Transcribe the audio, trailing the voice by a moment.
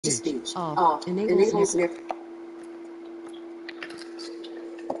speech. Off. Enables near.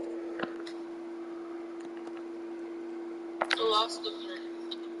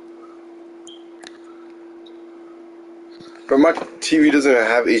 But my TV doesn't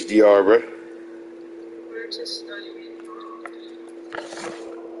have HDR, bro.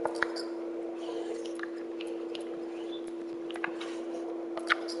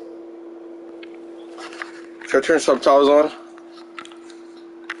 Should I turn subtitles on?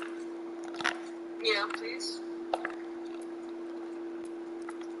 Yeah, please.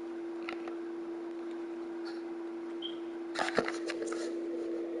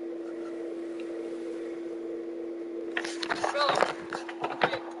 Bro,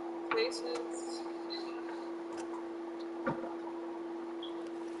 places.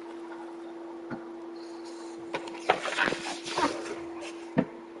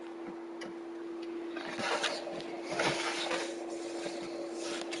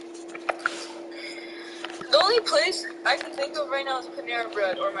 The only place I can think of right now is Panera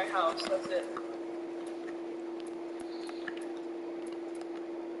Bread or my house. That's it.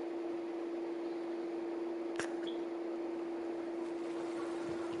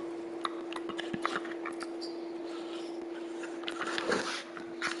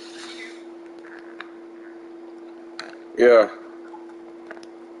 Yeah.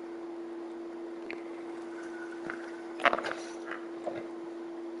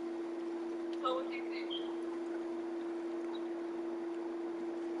 Oh, what do you think?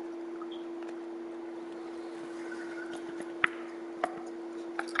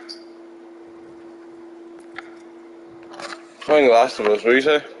 Playing Last of Us, what do you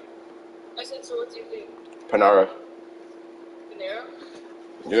say? I said, so what do you think? Panera. Panera?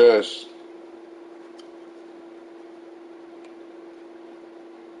 Yes.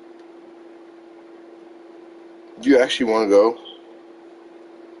 Do you actually want to go?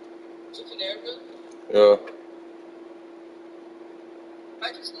 To Panera Bread? Yeah.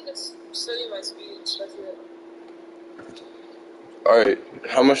 I just need to study my speech. That's it. Alright.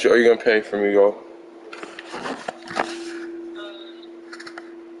 How much are you going to pay for me to go?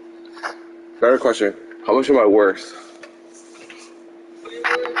 Better question. How much am I worth? You're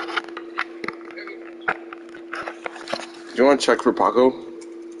worth Do you want to check for Paco?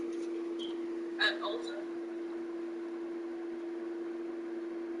 at Ulta?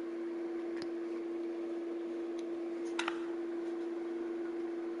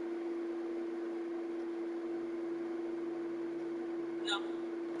 No.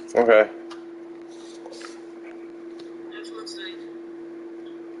 Okay. I just want to study.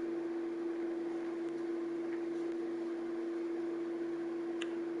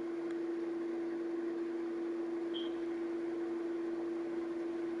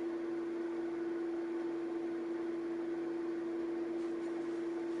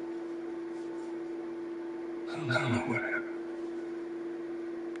 I don't know what happened.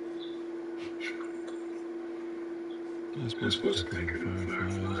 You're supposed to take it from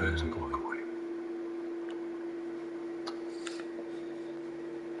fireflies and walk away.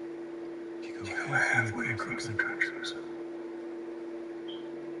 You go halfway across the country.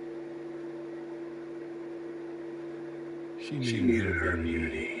 She needed her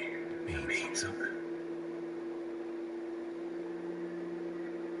immunity to mean something.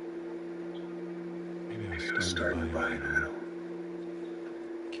 Maybe I was starting by now.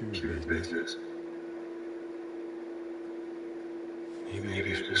 Cure business.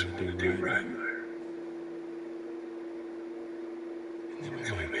 Maybe I just want to do right. And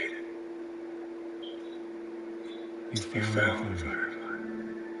then we made it. You found the firefly.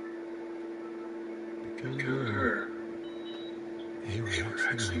 Because of her, they were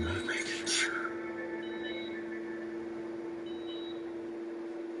actually making sure.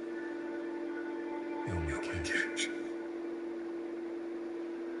 You'll catch.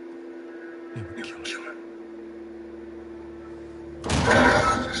 They would kill him.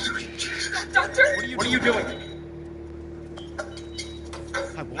 Sweet Jesus. Doctor! What are you doing?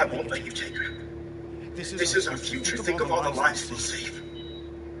 I won't let you take her. This is our future. Think of all the lives we'll save.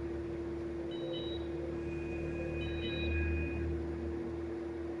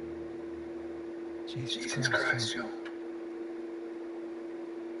 Jesus Christ, Joe.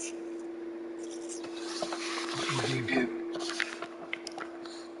 What do you do?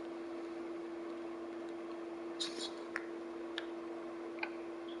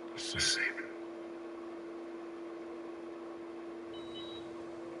 Save her.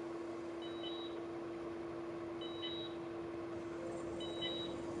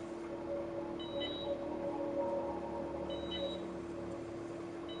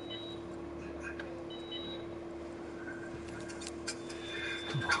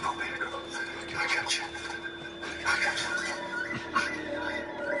 Come on, baby girl. I got you. I got you.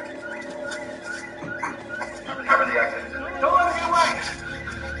 Cover the exit. Don't let me get away!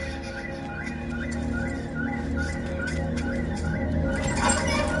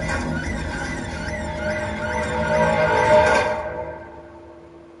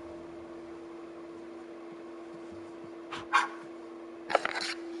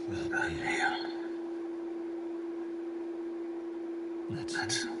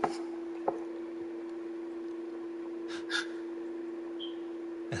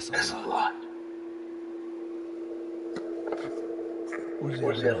 That's a lot.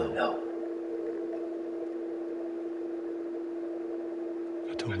 Where's the other no?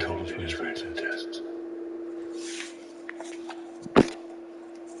 I told you just read some tests.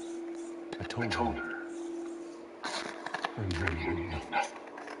 I told her. No.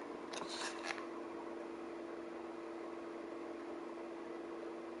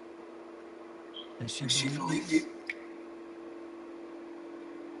 And she believed you.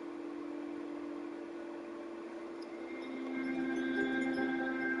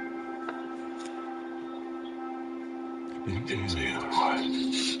 Didn't say otherwise.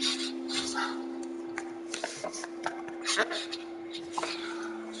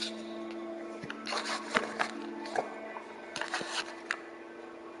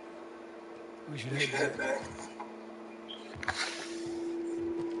 We should head back.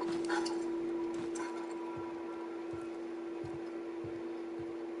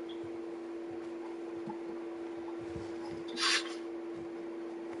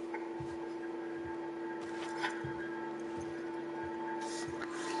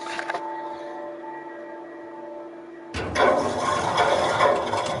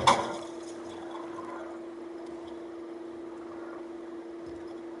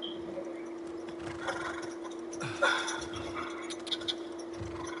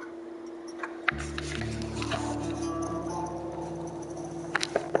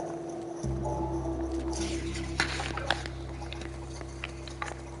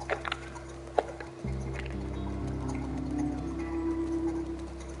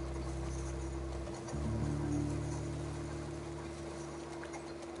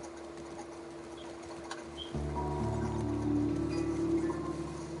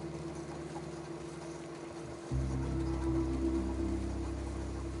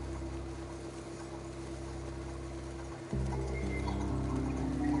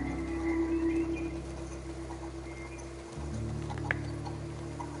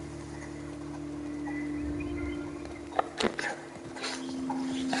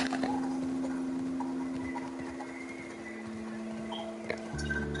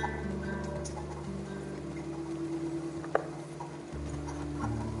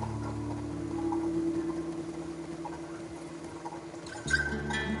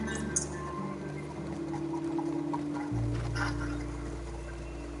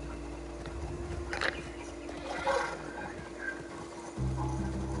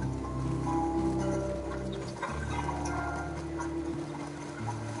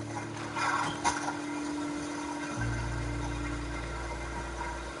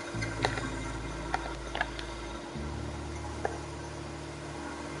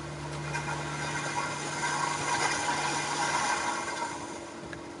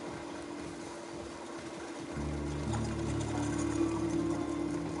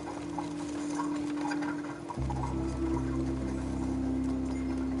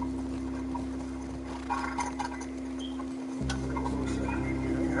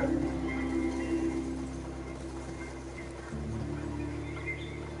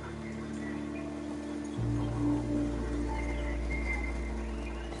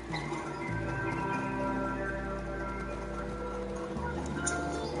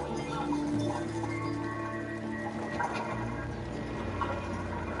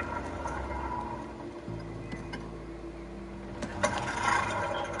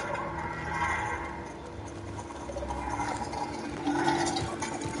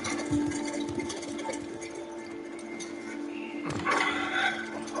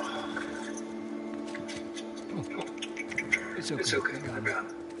 It's okay. I got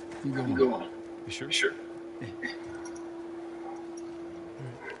it. You go on. You sure? Sure. Yeah.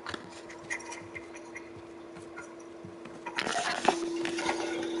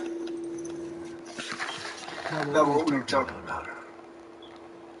 Now, what were you talking about her?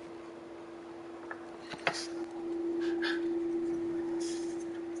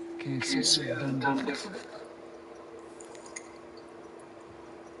 Can't say I've done different.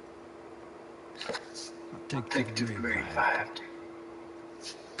 I'll take it to the grave if I have to.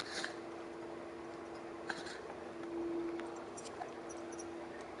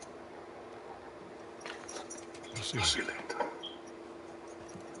 See you later.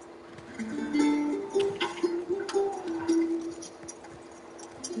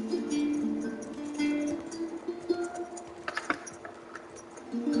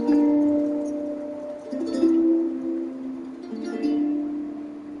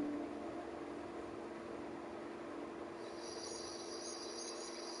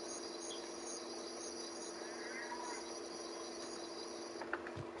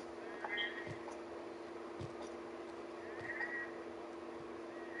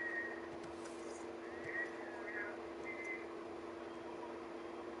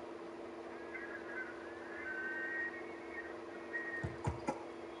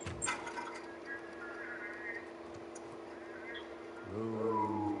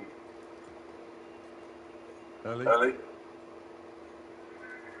 Ellie?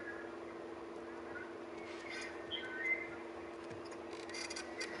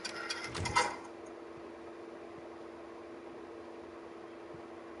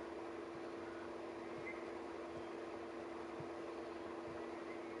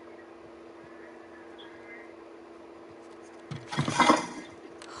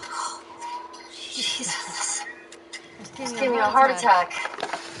 Jesus. It's giving me a heart attack.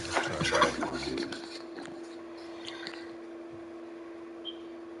 Try it.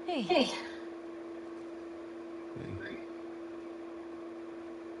 Hey.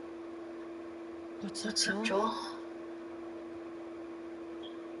 What's up, Joel?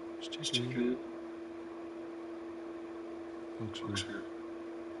 Just checking in. Folks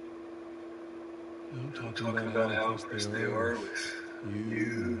are talking about how impressed they are with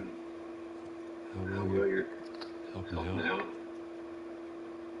you. How well you're helping out.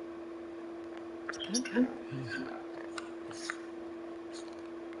 It's good.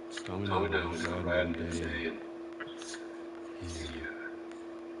 Tommy and I was riding today, and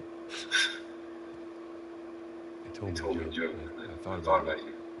he told me a joke. I thought about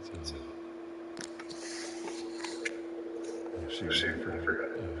you. Shoot, I forgot.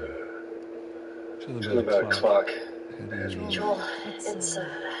 Something about a clock. Joel,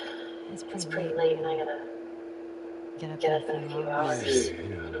 it's pretty late, and I gotta get up in a few hours. Yeah,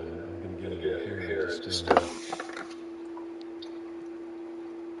 I'm gonna get out of here. Just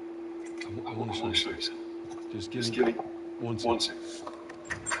I want to show you something. Just give me one second.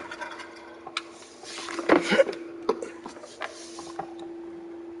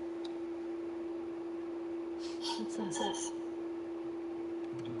 What's this?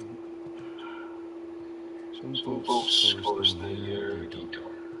 Some folks call this thing here a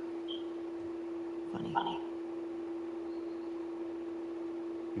guitar. Funny.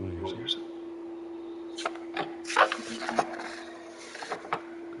 You want to hear something?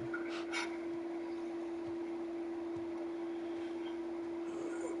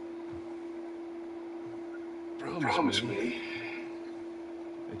 Promise me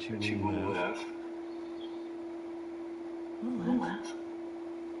that you won't laugh. I'll laugh.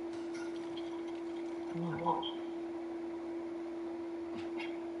 I won't.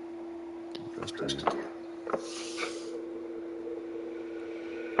 Trust in you.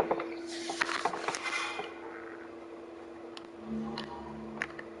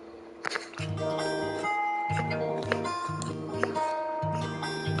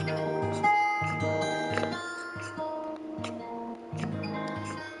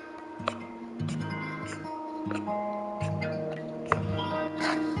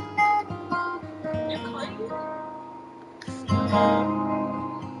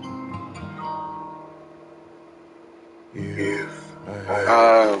 If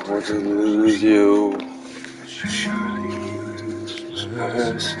I were to lose you, surely lose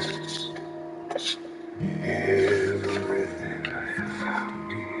my sense. Everything I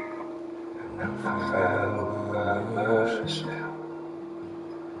found here, I found by myself.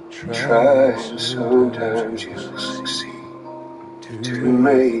 Try, sometimes you'll succeed to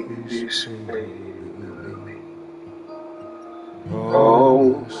make this pain of me.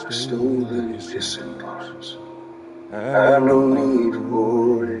 All the stolen missing parts, I've no need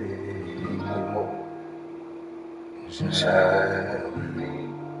for anymore. Inside of me,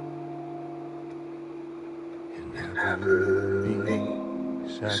 and I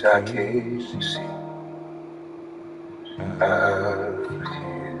believe I can see out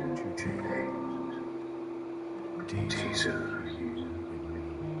here today. Tease of you and me.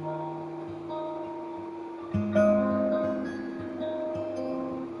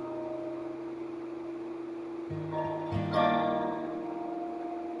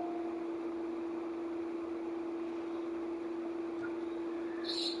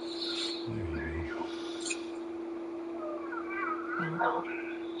 There you go. Well,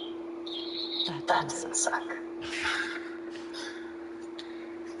 that didn't suck.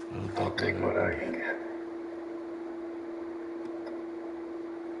 I'll take what I can get.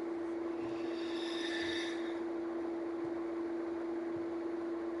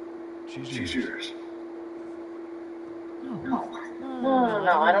 She's yours. No.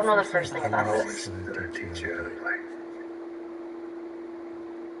 No, I don't know the first thing about I'll this. that I teach you how to play.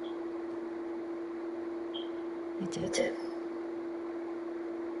 You did. It did.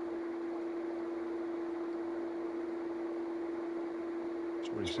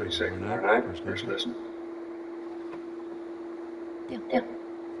 So what What do you say? Tomorrow night? First lesson? Yeah. Yeah.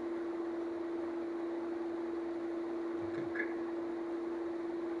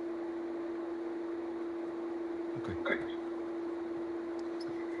 Okay.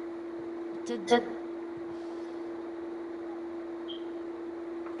 Did Do you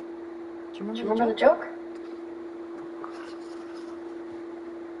remember, you remember the joke?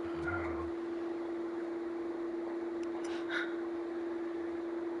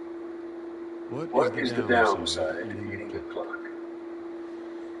 What is the downside to eating the clock?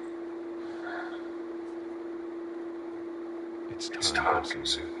 It's time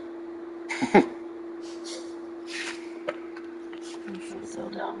consuming. So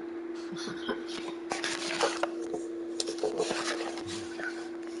dumb.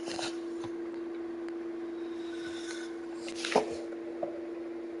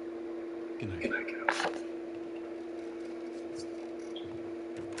 Good night. Good night, kiddo.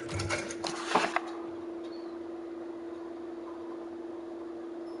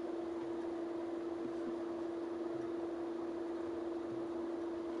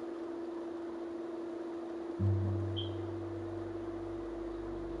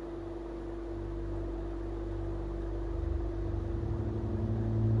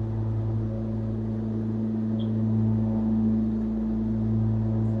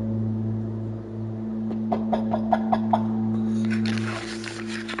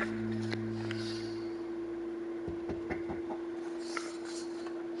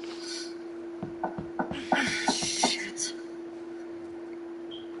 Shit.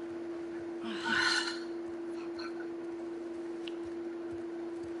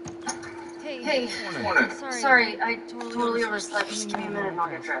 Hey, morning. Sorry, I totally overslept. Just give me a minute and I'll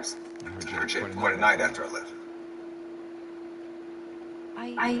get dressed. I heard you had quite a night after I left.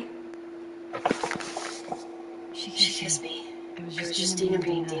 She She kissed me. It was It was just just Dina Dina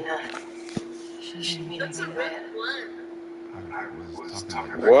being being Dina. She She made didn't me mean buy it. it. I was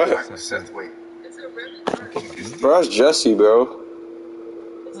talking about What? back with Seth. Wait. It's a red one. Bro, that's Jesse, bro.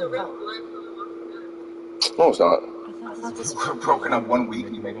 It's a red one. No, it's not. I thought this We're broken up 1 week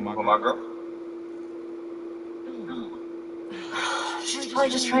and you make a move on my girl? She's probably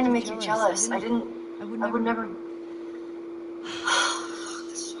just trying to make you jealous. I would never.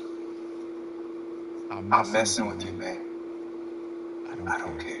 I'm messing with you, man. I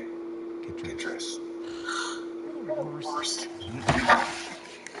don't care. Get dressed. You're the worst.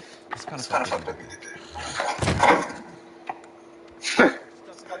 It's kind of fucked up you did that.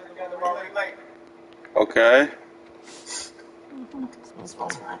 Stuck together already late. Okay. Smells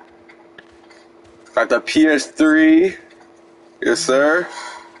fine. Got the PS3. Yes, sir.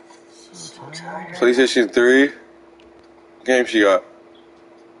 So tired. PlayStation 3. What game she got?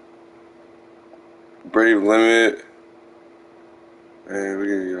 Brave Limit. Hey, what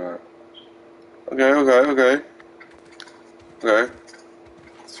game you got? Okay.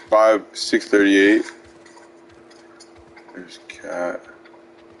 It's 638. There's Cat.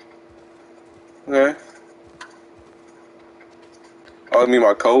 Okay. Oh, let me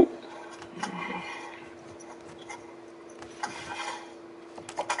my coat.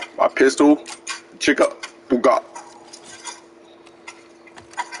 My pistol. Chicka. Booga.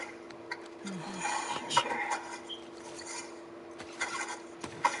 Sure.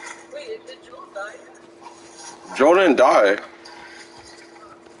 Wait, did Joel die? Joe didn't die.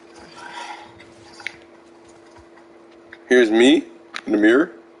 Here's me in the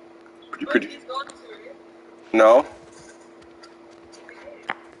mirror. Pretty. He's gone too, No.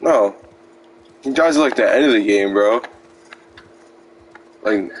 No. He dies at like the end of the game, bro.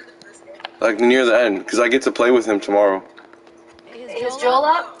 Like near the end, because I get to play with him tomorrow. Hey, Is Joel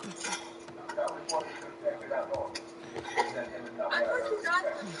up?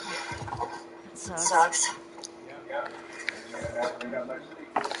 Sucks.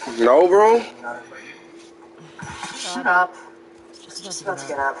 No, bro. Shut up. Just About to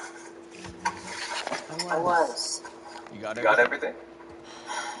get up. I was. You got everything?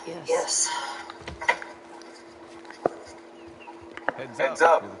 Yes. Heads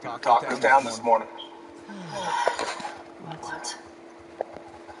up. We were talking down this morning. What?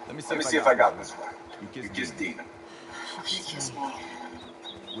 Let me see if I got this right. You kissed Dina. She kissed me.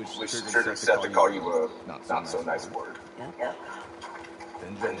 Which triggered Seth to call you a not so nice word. Yep.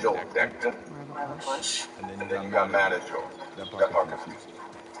 Then Joel decked him, More of a push. and then you got mad at Joel. That part confused me.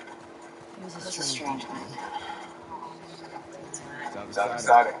 It was a strange one. Sounds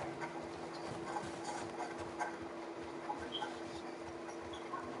exciting.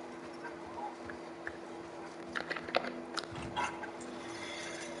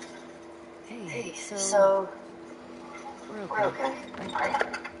 Hey, so we're okay.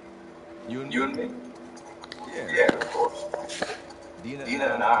 Right? You and me? Yeah, of course. Dina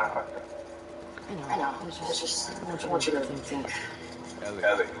and I. I know. It's just I want you to think.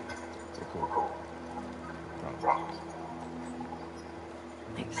 Ellie. We're cool. Promise.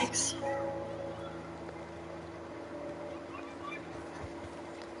 Thanks.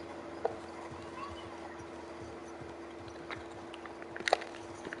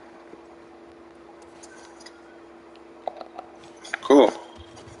 Cool.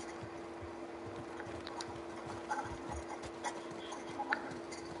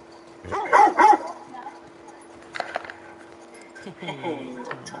 Hey,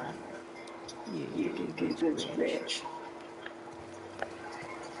 Todd. You good bitch.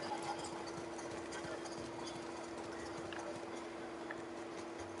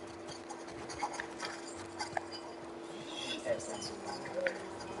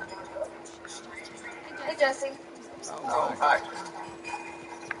 Hey, Jesse. Oh, hi.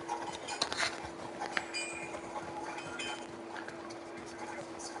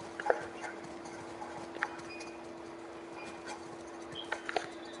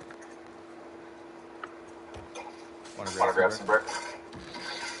 Wanna grab some breakfast?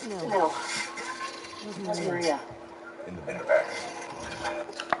 No. Where's Maria? In the back.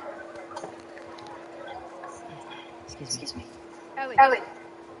 Excuse me. Ellie.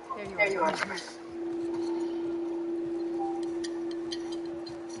 There you are.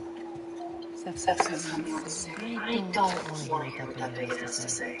 Seth has something to say. I don't want to hear what that bigot has to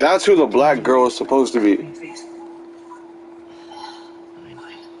say. That's who the black girl is supposed to be.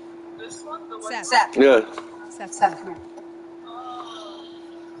 This one? The one? Seth. Yeah. Seth, come here.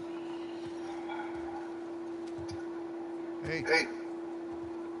 Hey.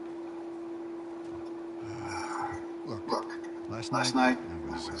 Look. Last night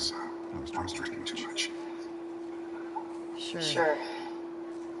I was drinking too much. Sure.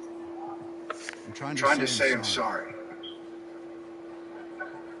 I'm trying to say I'm sorry.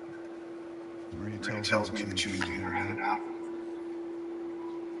 Maria tells me that you and Dina had it out.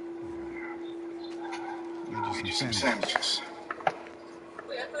 Made you some sandwiches.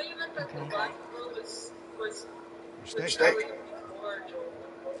 Wait, I thought you meant that the black girl was Steak. Ellie or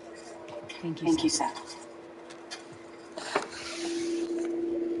Joel. Thank you, Seth.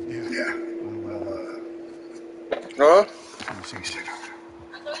 Yeah. Well, Huh? see you later.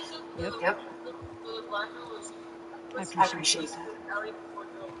 I thought you said Yep. the black girl was I appreciate that. Ellie before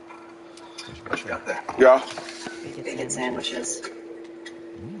Joel. What you got there? Yeah. Bacon sandwiches.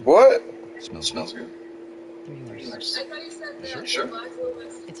 What? Smells good. They're yours. I thought you said that Sure. the black girl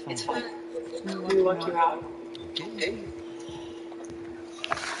was It's fine. that We walk you out.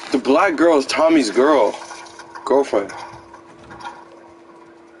 The black girl is Tommy's girlfriend.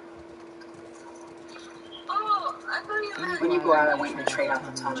 Oh, I thought you meant When you go out, I want you to trade out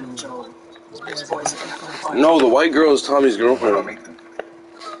with Tommy and Joel. Those boys are gonna have fun. No, the white girl is Tommy's girlfriend.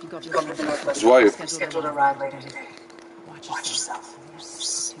 You go up to the Northwest. His wife. Scheduled a ride later today. Watch yourself.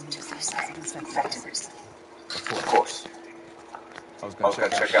 There's too many signs of infected. Of course. I was gonna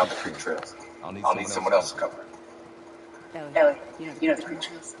check out the creek trails. I'll need someone else to cover it. Ellie, you know the creek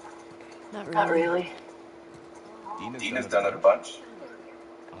trails? Not really. Dina's done it a bunch.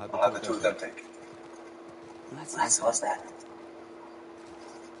 I'll have the two of them take it. What's that?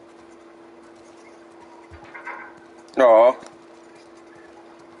 Aw.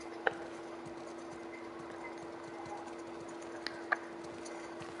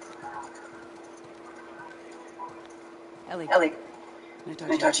 Ellie,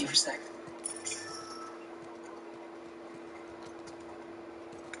 can I talk to you for a sec?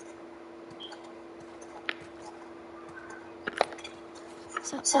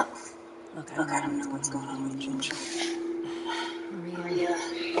 So, look, I don't know what's going on with George. Maria,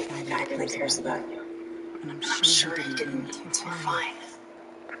 the guy really cares about you. And I'm sure he didn't mean to fine.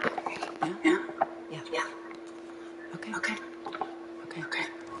 Yeah? Okay.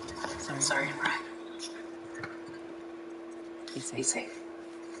 Sorry to pry. Be safe.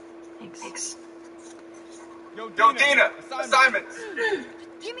 Thanks. Yo, Dina! Assignments!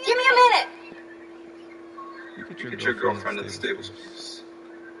 Give me a minute. You get your girlfriend at the stables.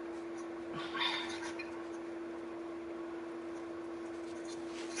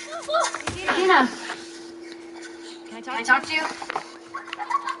 Tina. Can I talk to you?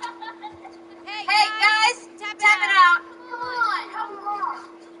 Hey, guys! Tap it out! Come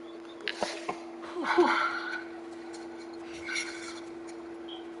on!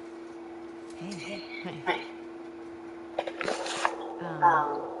 Hey. Hey.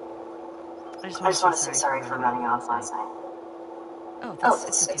 I just I want just to want to say say sorry sorry for for running running off off last last night. night. Oh,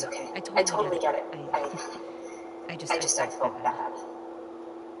 It's okay. I I totally totally get get it. it. I I just felt bad.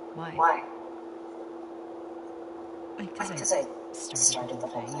 Why? Why? Because I started the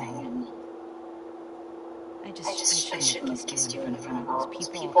whole thing, and I shouldn't have kissed you in front of all those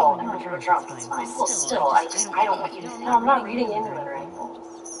people. I know you were drunk, it's fine. Well, still, I don't want you to think. No, I'm not reading into it or anything.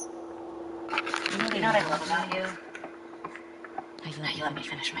 You know what I love about you? Now you let me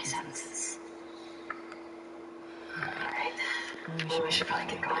finish my sentences. Alright. Well, we should probably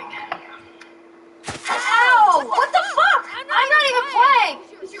get going. Ow! What the fuck? I'm not even playing!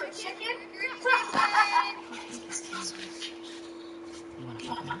 Is you a chicken? You want to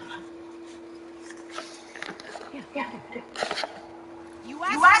fuck him up? Yeah, I do. You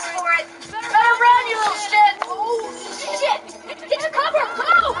asked for it! Better run, you little shit! Oh, shit! Get to cover!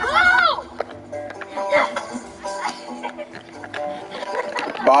 Go!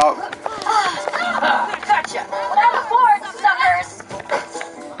 Bob. Gotcha! Now the board, suckers!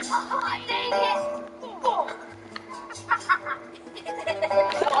 Dang it!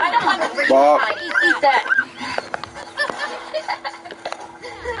 I know I'm a Bob. Eat that!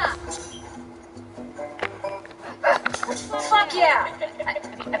 Fuck yeah!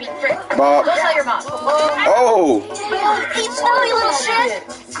 I mean, Frick. Bob. Go tell your mom. Oh. Eat slow, you little shit!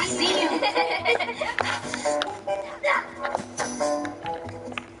 I see you.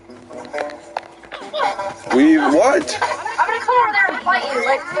 Weave what? I'm gonna come over there and fight you,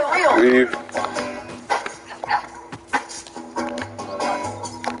 like, for real. Weave.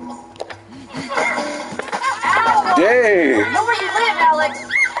 Ow! Dang. Know where you live, Alex.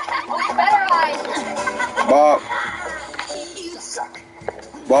 Oh, you better hide. Bob. You suck.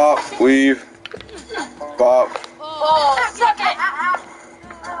 Bob. Weave. Bob. Oh, suck it.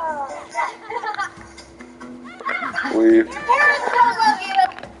 Weave. Parents don't love you.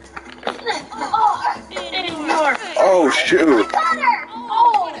 Oh, in your face. Oh, shoot.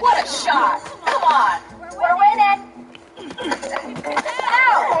 Oh, what a shot. Come on. We're winning.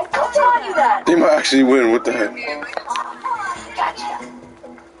 Ow! Don't tell you that. They might actually win. What the heck? Gotcha.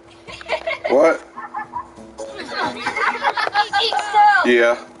 What? Eat slow.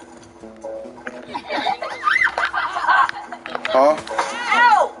 Yeah. Huh?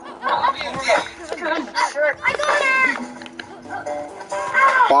 Ow! Good shirt. I got it.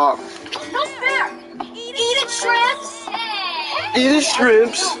 Bob. No fair. Eat it, shrimps. Eat the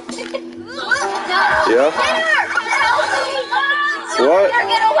shrimps. Yeah? There. What? Better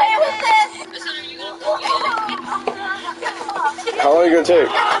get away with this. How long are you gonna take?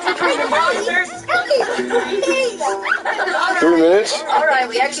 3 minutes? All right,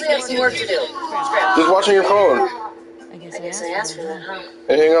 we actually have some work to do. Just watching your phone. I I guess guess I asked for that, huh?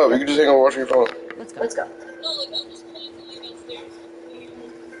 Hey, hang up. You can just hang up watching your phone. Let's go.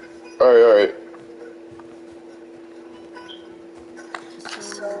 Alright.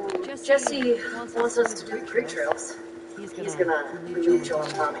 So, Jesse wants us to do creek trails. He's gonna leave Joel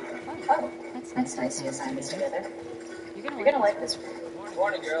and Tommy. Oh, that's nice. The assignments together. You're gonna like this one.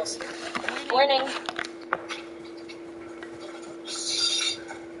 Morning, girls. Morning.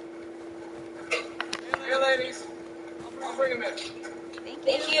 Hey, ladies. I'll bring them in.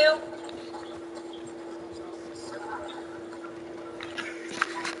 Thank you.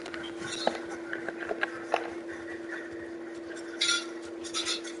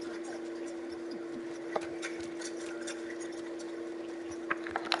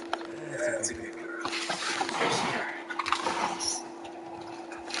 That's a good girl.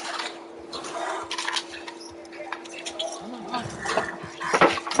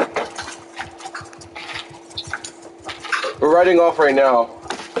 We're riding off right now.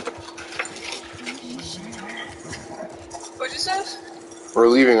 What'd you say? We're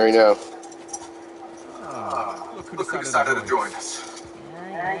leaving right now. Look who decided to join us.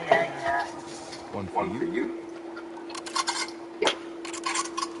 Yeah. One for you.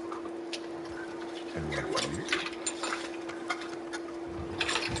 And one for you.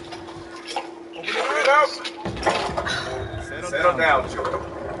 Open it up. Settle down, Joe.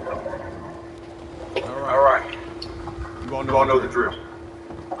 All right. You all know the drill.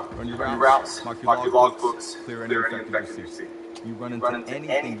 Run your Run your routes, routes, mark your log books, clear clear any any infected infected you see. You run Run into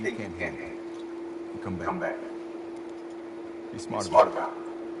into anything you can't handle. You come back. Come back. Be smart Smart about it. about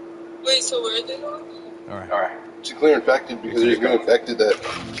it. Wait, so where are they going? Alright. To clear infected because there's no infected that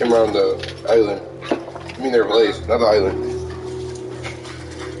came around the island. I mean their place, not the island.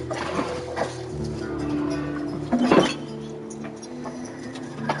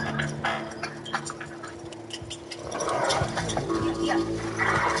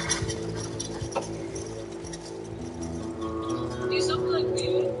 You sound like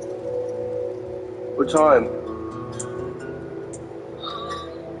me. What time?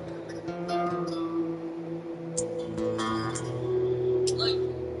 Like,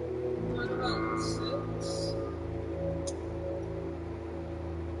 what about 6?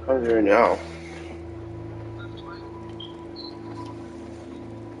 How's it right now?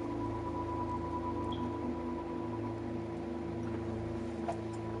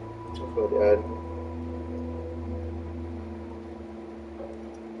 Oh, Dad.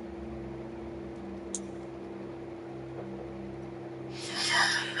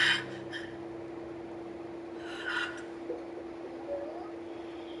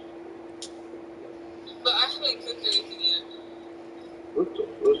 But I haven't cooked anything yet. What the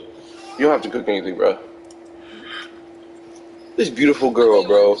fuck? You don't have to cook anything, bro. This beautiful girl,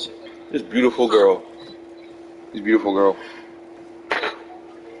 bro. This beautiful girl. This beautiful girl.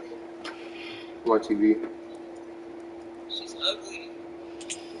 My TV. She's ugly.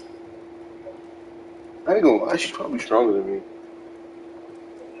 I ain't gonna lie, she's probably stronger than me.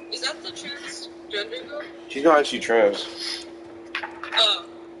 Is that the transgender girl? She's not actually trans. Oh.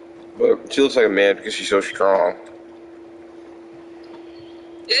 But she looks like a man because she's so strong.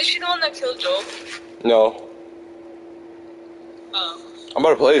 Isn't she the one that killed Joel? No. Oh. I'm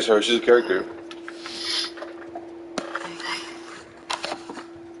about to play as her. She's a character.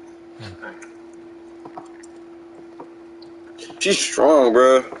 She's strong,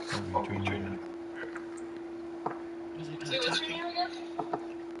 bro. Wait, what's her name again?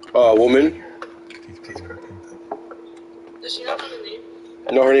 Woman. Does she not have a name?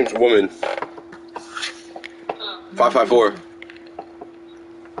 No, her name's Woman. Oh. 554.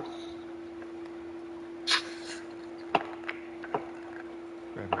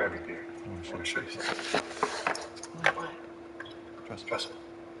 Grab it here. I want to show you something. Trust me.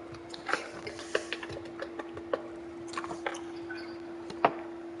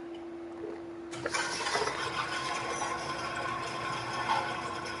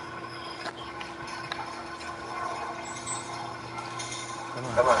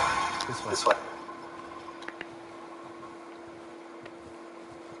 Come on. This way.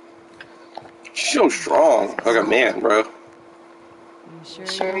 She's so strong. Like a man, bro.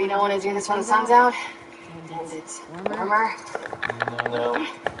 Sure you don't want to do this when the sun's out? And it's warmer? No.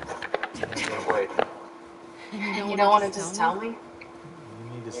 Wait. You don't want to just tell me? You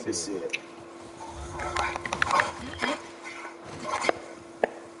need to see it.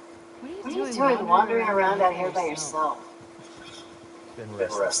 What are you doing wandering around out here by yourself? Been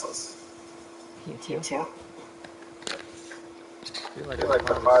restless. You too? I feel like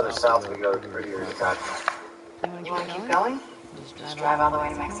the farther south we go, the prettier the country. You want to keep going? Just drive all the way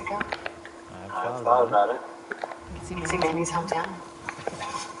to Mexico? I've thought about it. See Mandy's hometown?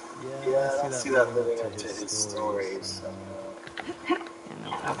 Yeah, I don't see that living up to his stories. No,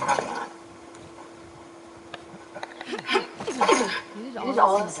 probably not. You did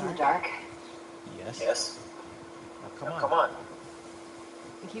all this in the dark? Yes. Now, come on.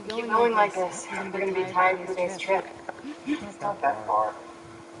 Keep going like this. We're going to be tired of today's trip. It's not that far.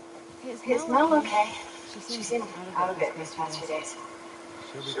 Is Mel okay? She seemed out of it these past few days.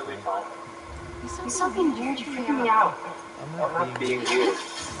 She'll be fine. There's something weird. You're freaking me out. I'm not being weird.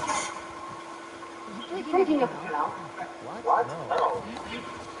 You're breaking up with Mel. What? No.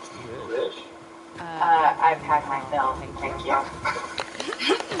 You wish. I've had my fill. Thank you.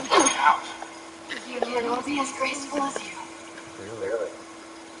 You can't all be as graceful as you. Clearly.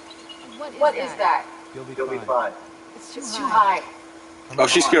 What is that? You'll be fine. It's too high. Oh,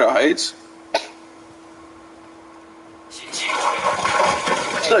 she's scared of heights? She's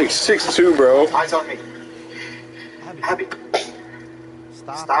like 6'2", bro. Eyes on me. Abby.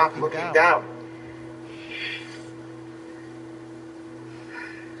 Stop looking down.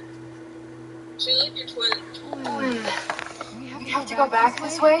 She like your twin. We have to go back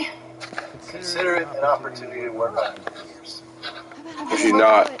this way? Consider it an opportunity to work on yours. She's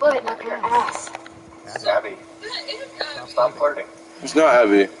not. Foot up your ass. Abby, stop flirting. It's not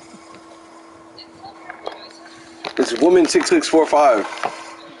Abby. It's Woman 6645.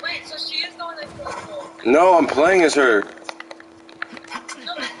 Wait, so she is the one that killed Joel? No, I'm playing as her.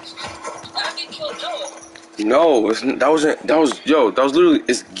 No, Abby killed Joel. No, that was literally,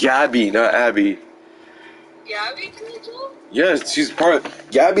 it's Gabby, not Abby. Gabby killed Joel? Yes, she's part.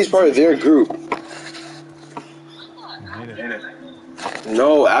 Gabby's part of their group. You made it.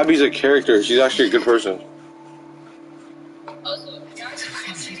 No, Abby's a character. She's actually a good person.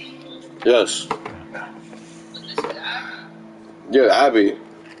 Yes. Yeah, Abby.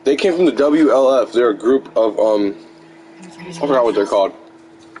 They came from the WLF. They're a group of I forgot what they're called.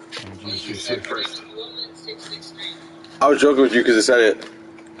 I was joking with you because I said it.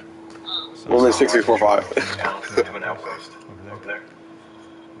 Woman 6645. Down to an outpost. Over there.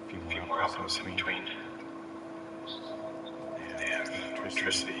 A few more outposts in between. They have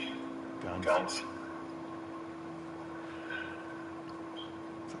electricity, guns.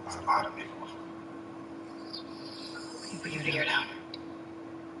 It's a lot of people. We can figure it out.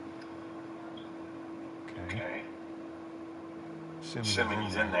 Okay. Assuming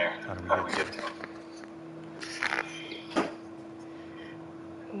he's in there, how do we get to him?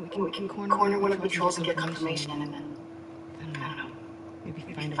 We can corner one of the patrols and get confirmation, and then, I don't know, maybe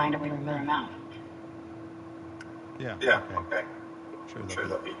find a way to lure him out. Yeah, okay. Sure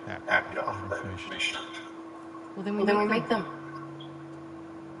they'll be happy to offer that information. Well, then we make them.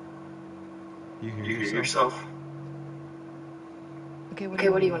 You hear yourself? Okay, what do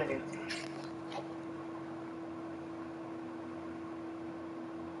you want to do?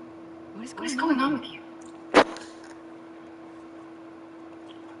 What is going on with you?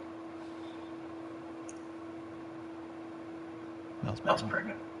 Mel's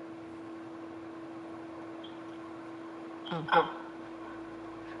pregnant. Oh.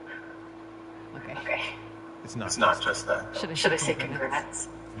 Okay. It's not just that. Should I say congrats?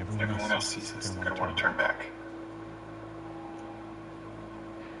 Everyone else sees this, they're gonna want to turn back.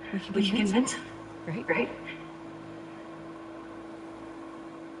 We can convince him, right? I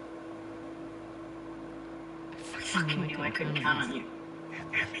fucking knew I couldn't count on you.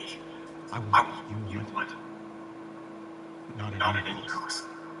 Abby, I want you want. Not at any cost.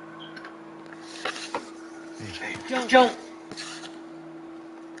 Hey, Joe.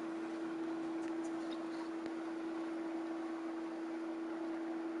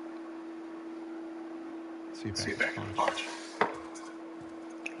 See you back in the lodge.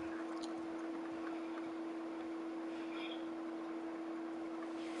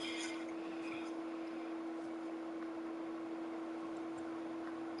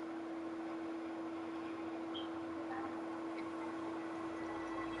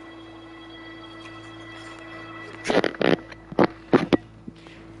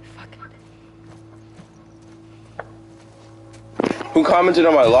 Who commented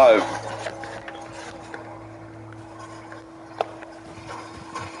on my live?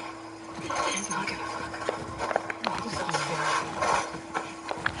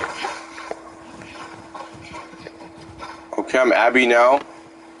 Okay, I'm Abby now.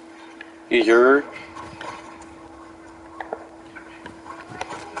 You hear her?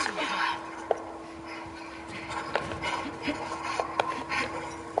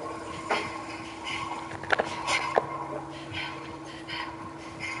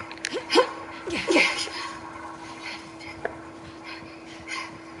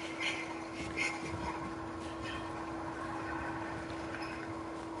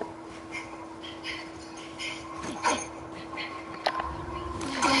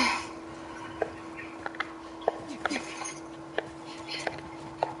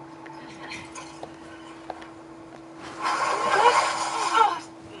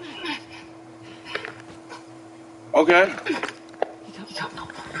 Okay.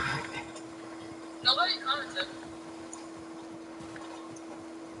 Nobody commented.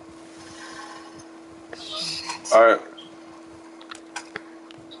 Alright.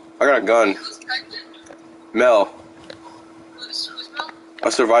 I got a gun. Who's pregnant? Mel. Who's Mel?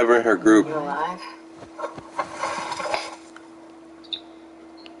 A survivor in her group. You alive?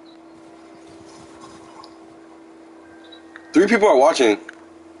 Three people are watching.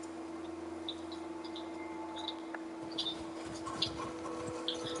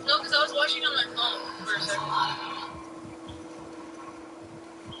 No, because I was watching on my phone for a second.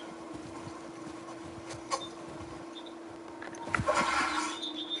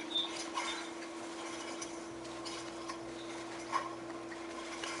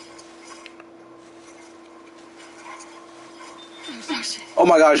 Oh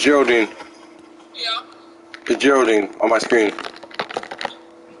my gosh, Geraldine. Yeah, It's Geraldine on my screen. I'm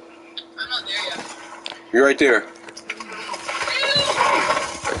not there yet. You're right there.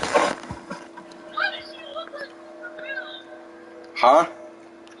 Why does she look like me for real? Huh?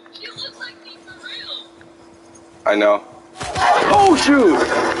 She looks like me for real. I know. Oh shoot!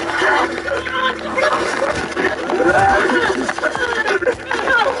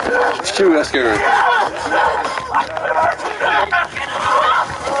 Shoot, that scared her.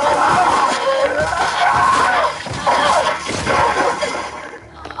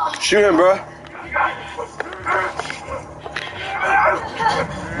 Shoot him, bro.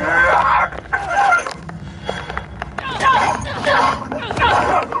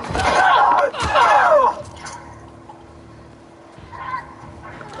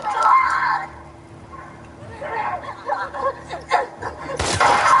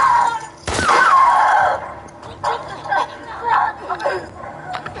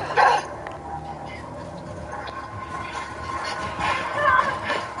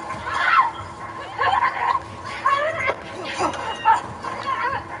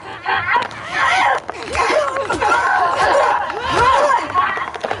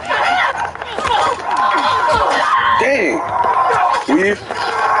 Dang! Weave.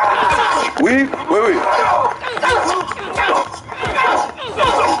 Weave? Wait.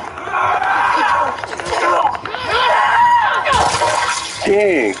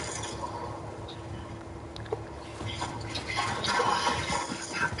 Dang!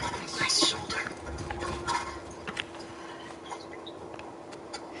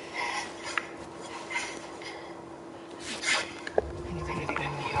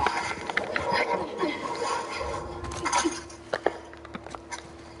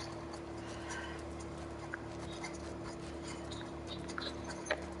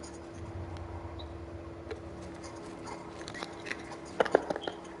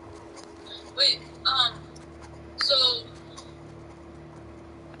 Wait,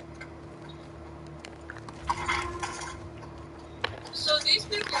 so these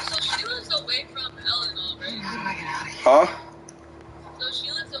people, so she lives away from Eleanor, right? Huh? So she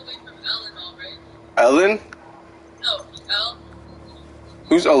lives away from Eleanor, right? Ellen? No, Elle.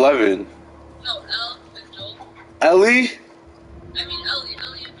 Who's 11? No, Elle and Joel. Ellie? I mean Ellie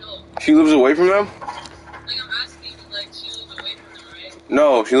and Joel. She lives away from them? Like I'm asking, like she lives away from them, right?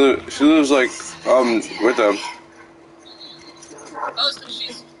 No, she lives like with them. Oh, so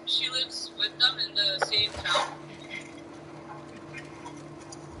she lives with them in the same town?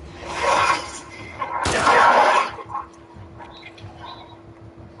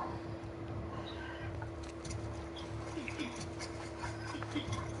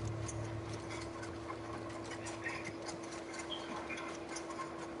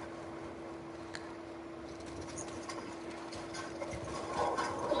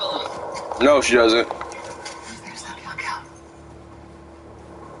 No, she doesn't.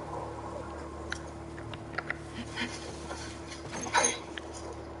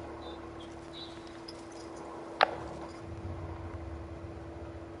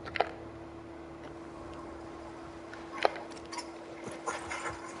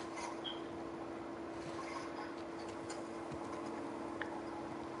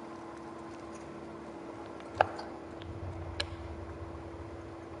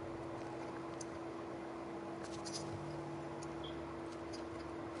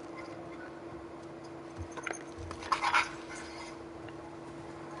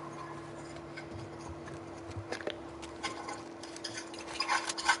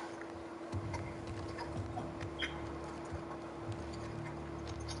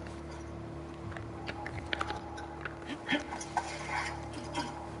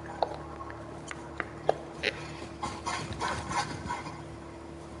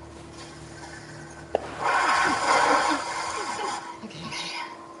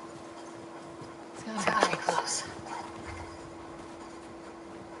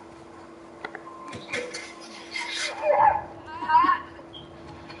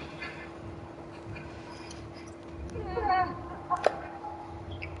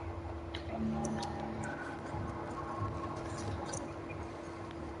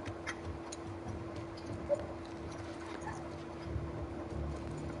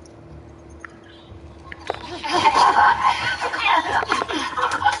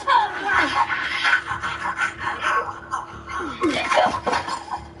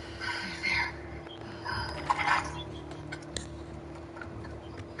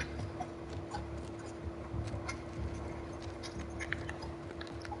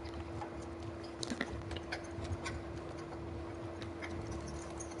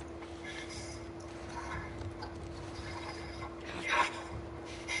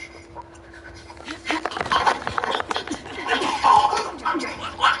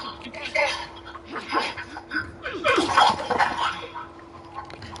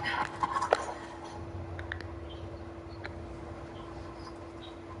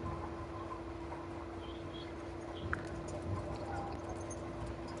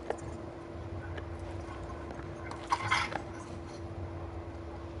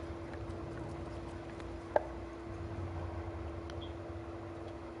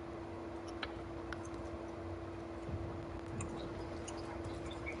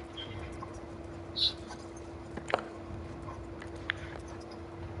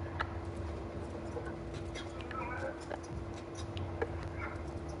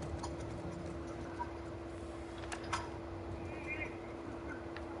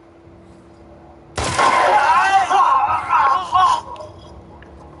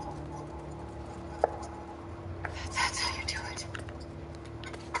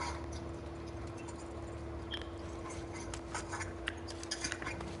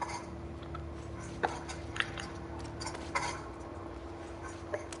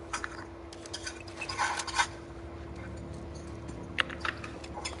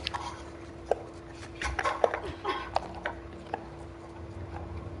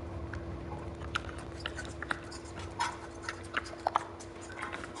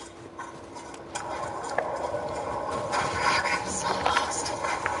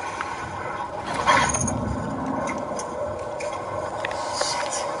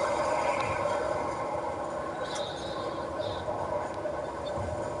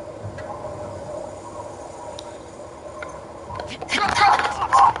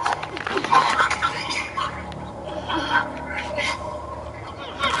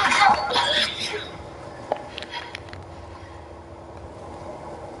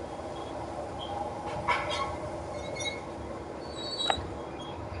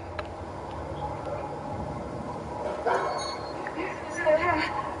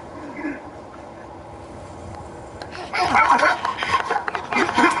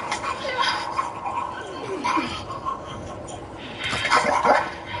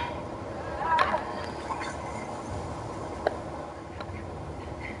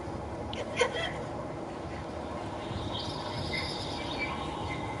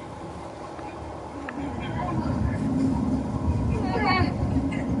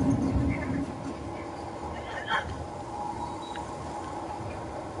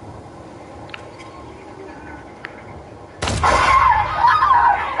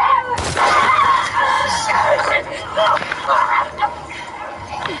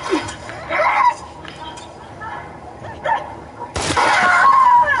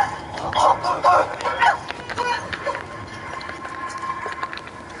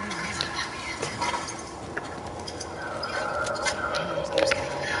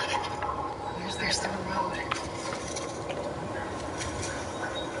 Where's the road?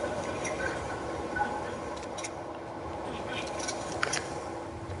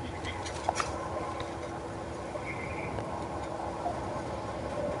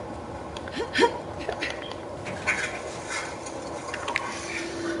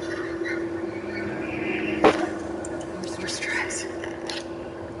 Where's tracks?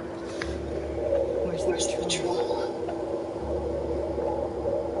 Where's the patrol?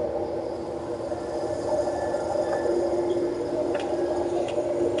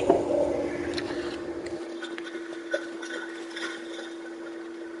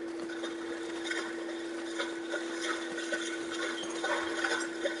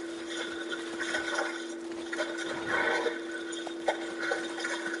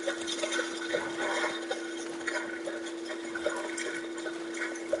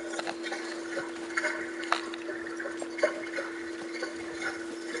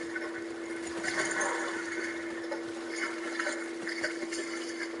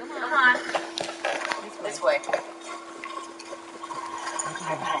 Come on. This way.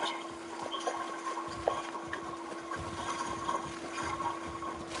 Right behind you.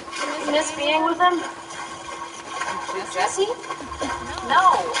 You miss being with him? With Jesse? No.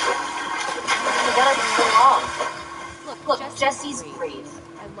 Together for so long. Look, Jesse's great.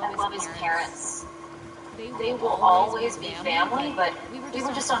 I love his parents. They will always be family, but we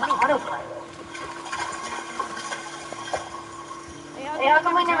were just on autopilot. Hey, how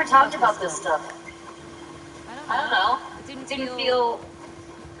come we never talked about this stuff? I don't know. It didn't feel...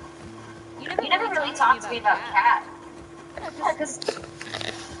 You never really talked to me about Kat. Yeah, because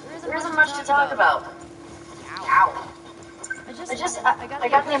there isn't much to talk about. Ow. I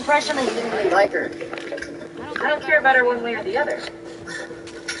got the impression that you didn't really like her. I don't care about her one way or the other.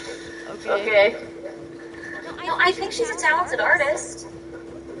 Okay. No, I think she's a talented artist.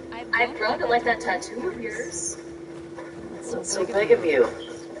 I've grown to like that tattoo of yours. It's so big of you.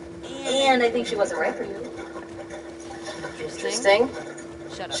 And I think she wasn't right for you. Interesting.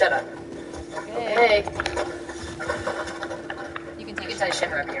 Shut up. Okay. You can tie a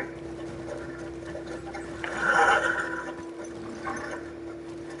shimmer up here.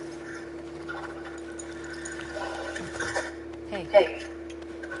 Hey.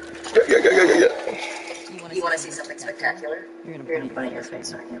 Yeah. You want to see something spectacular? You're gonna put it in your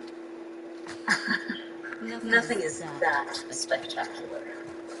face, aren't you? Nothing is that spectacular.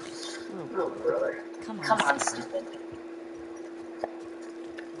 Oh, brother. Come on, stupid.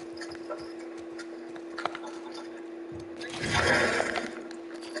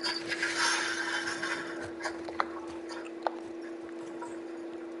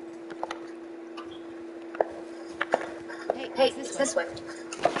 Hey, it's this way.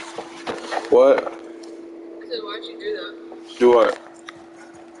 What? I said, why'd you do that? Do what?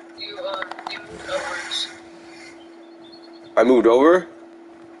 You moved upwards. I moved over?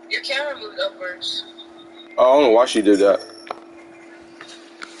 Your camera moved upwards. Oh, I don't know why she did that.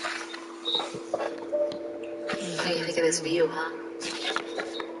 What do you think of this view, huh?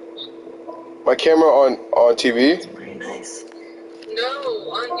 My camera on TV? It's pretty nice. No,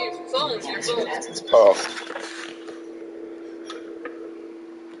 on your phone. Your phone. Oh.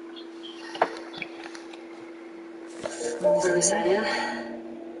 What was this idea?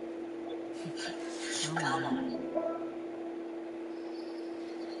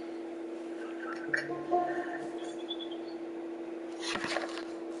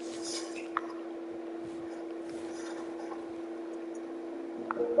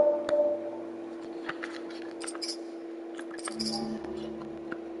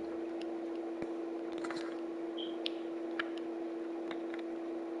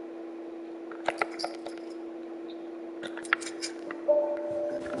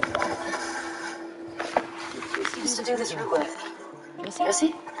 to do this route with?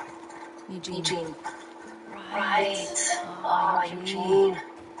 Josie? Eugene. Right. Oh, Eugene.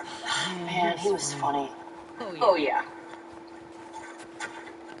 Man, he was funny. Oh, yeah.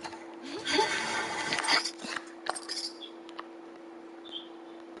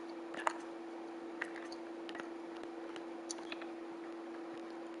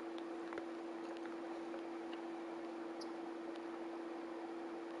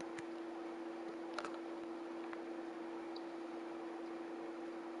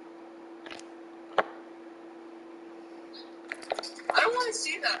 I don't want to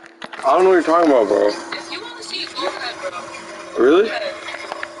see that. I don't know what you're talking about, bro. If you want to see it, go ahead, bro. Really? Go ahead.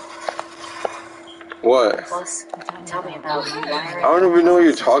 What? Plus, tell me about I don't even know what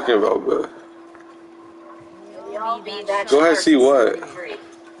you're talking about, but we all be that go ahead, see what?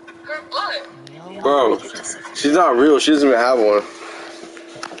 Her butt. Bro, she's not real. She doesn't even have one.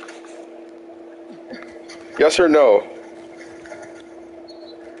 Yes or no?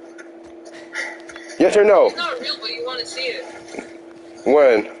 Yes or no? It's not real, but you want to see it.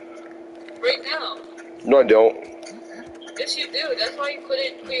 When? Right now. No, I don't. Yes, you do. That's why you put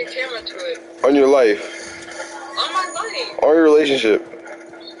your camera to it. On your life. On my life. On your relationship.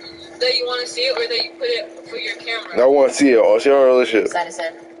 That you want to see it, or that you put your camera. I want to see it. I'll see our relationship. Side to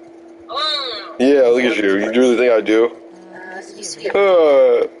side. Oh. Yeah, look at you. You do the thing I do. Sweet.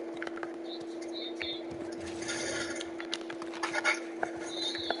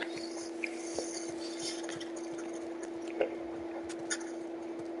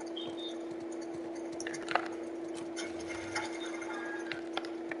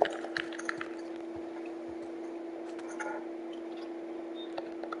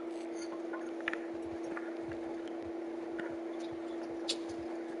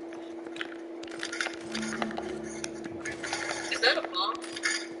 Is that a bomb?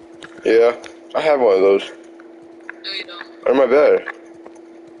 Yeah, I have one of those. No, you don't. On my bed.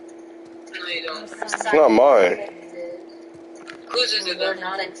 No, you don't. It's not mine. Whose is it We're then?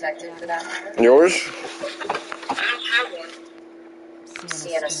 not infected for that matter. Yours? I don't have one.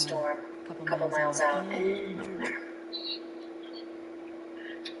 Sienna Storm, a couple miles out. Are you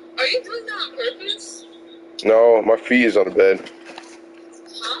doing that on purpose? No, my feet is on the bed.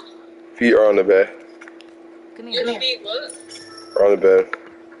 Huh? Feet are on the bed. Your feet what? Are on the bed.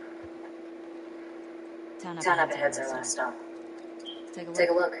 Town up ahead's our last stop. Take a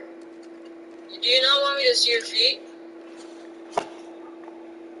look. Do you not want me to see your feet?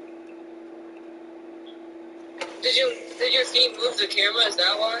 Did your feet move the camera? Is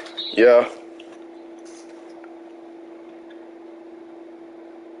that why? Yeah.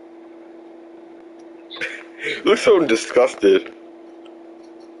 You look so disgusted.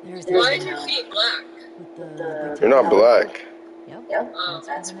 Why is your feet black? You're not black. Yep.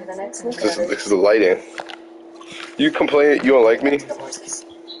 That's for the next look. This is the lighting. You complain you don't like me?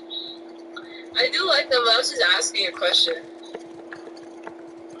 I do like them, but I was just asking a question.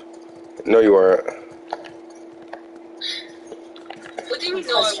 No, you aren't. What do you mean,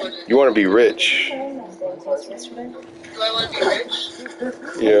 no, I wouldn't? You want to be rich. Do I want to be rich?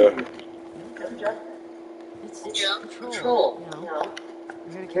 Yeah. Yeah. Control. You know.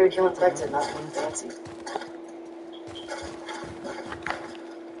 You're killing infected, nothing fancy.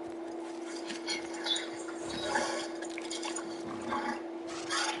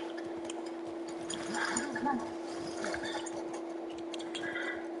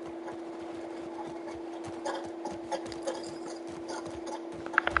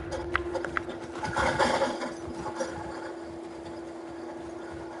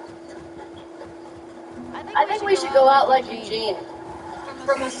 I think we should go out like Eugene.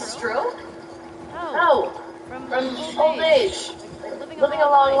 From a stroke? No. From old age. Living a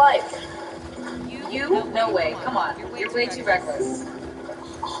long life. You? No way. Come on. You're way too reckless.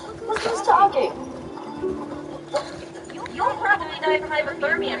 Look who's talking. You'll probably die from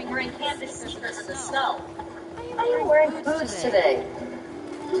hypothermia if you're in Kansas because of the snow. Why are you wearing boots today?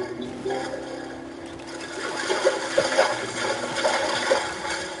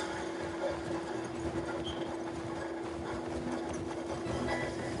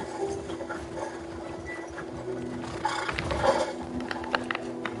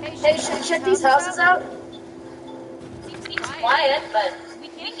 Hey, should we check these houses out? Seems quiet, but we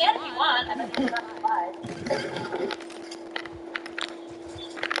can if you want. I bet you're not alive.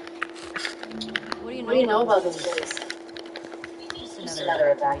 What do you know about this place? Just another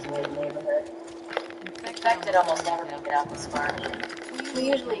evacuated neighborhood. Infected almost never make it out this far.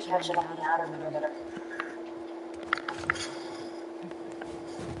 We usually catch it on the outer perimeter.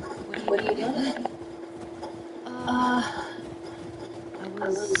 What are you doing? I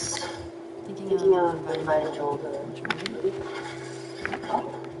was Thinking of inviting Joel to watch a movie.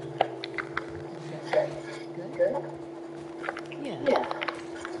 Oh. Good? Yeah.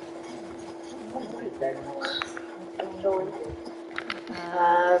 What is that? What's Joel into?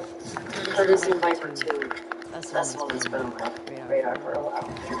 Curtis and Viper 2. That's the one that's been on my radar for a while.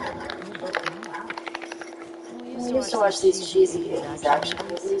 Wow. We used to watch these cheesy 80s action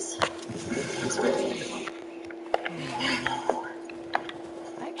movies. It's really fun.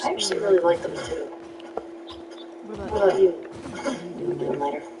 I actually really like them too. What about you? What are you doing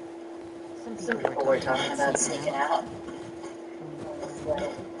later? Some people were talking about sneaking out.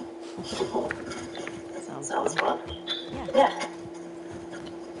 Sounds fun. Yeah.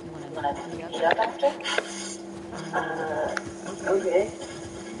 You wanna meet up after? Okay.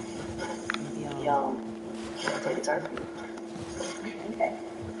 Maybe I'll play guitar for you. Okay.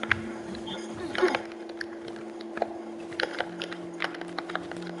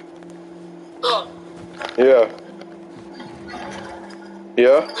 Yeah.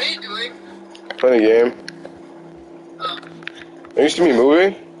 Yeah? What are you doing? Playing a game. Are you see me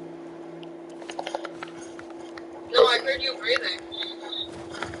moving? No, I heard you breathing.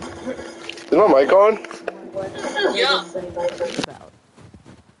 Is my mic on? Yeah. About.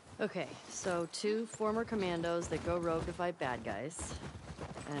 Okay, so 2 former commandos that go rogue to fight bad guys.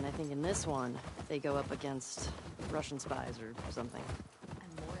 And I think in this one, they go up against Russian spies or something. I'm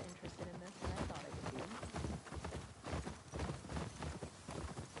more interested in this than I thought I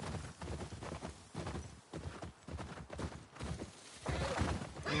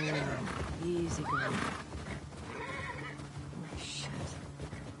would be. Easy going. Oh, shit.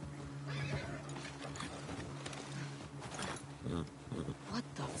 What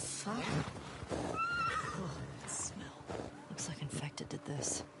the fuck? Oh, that smell. Looks like infected did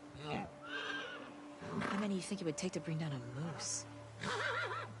this. How many do you think it would take to bring down a moose?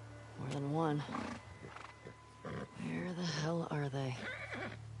 More than one. Where the hell are they?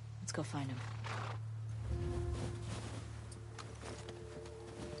 Let's go find him.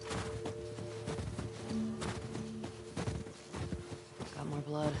 Got more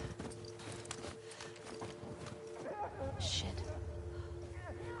blood. Shit.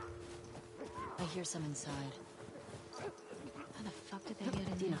 I hear some inside. How the fuck did they get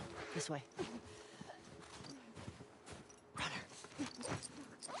in Dina, there? this way.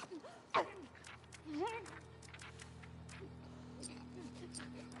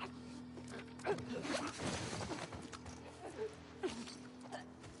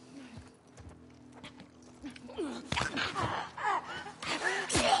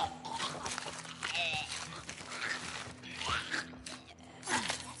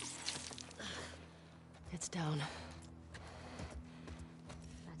 It's down.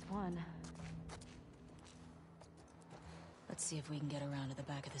 That's one. Let's see if we can get around to the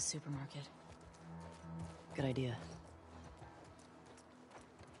back of the supermarket. Good idea.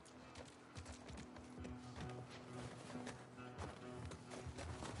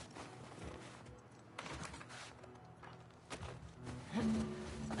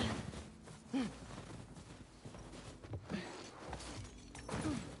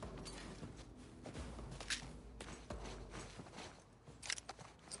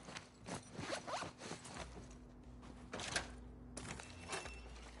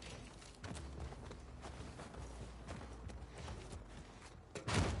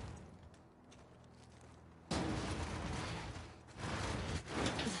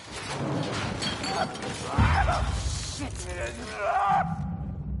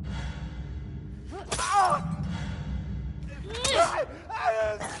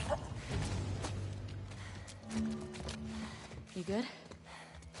 You good?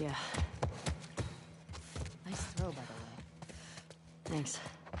 Yeah, Nice throw, by the way. thanks.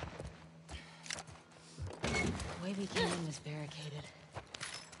 The way we came in was barricaded.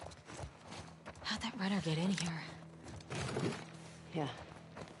 How'd that runner get in here? Yeah,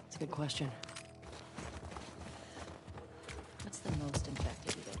 it's a good question. What's the most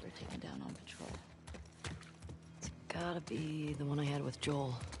infected you've ever taken down on patrol? It's gotta be the one I had with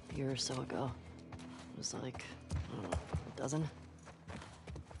Joel a year or so ago. It was like, I don't know, a dozen?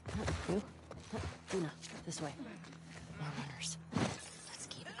 You? Dina, this way. More runners. Let's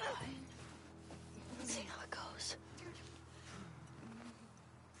keep it quiet. Let's see how it goes.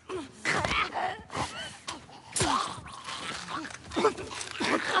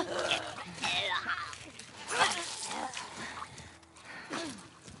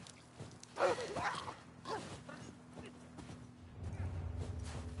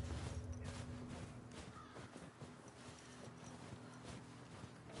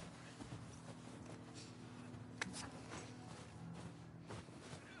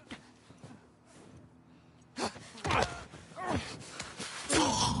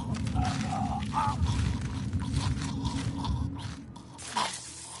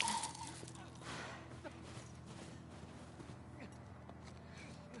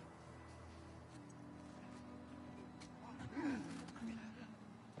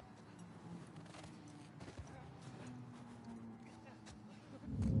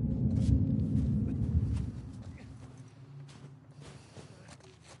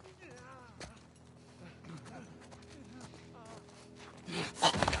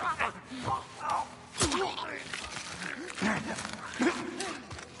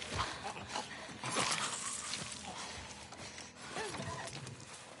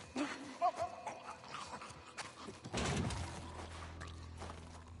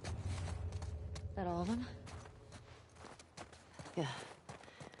 that all of them? Yeah.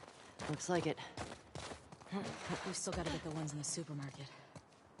 Looks like it. We've still got to get the ones in the supermarket.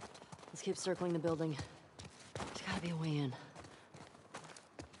 Let's keep circling the building. There's gotta be a way in.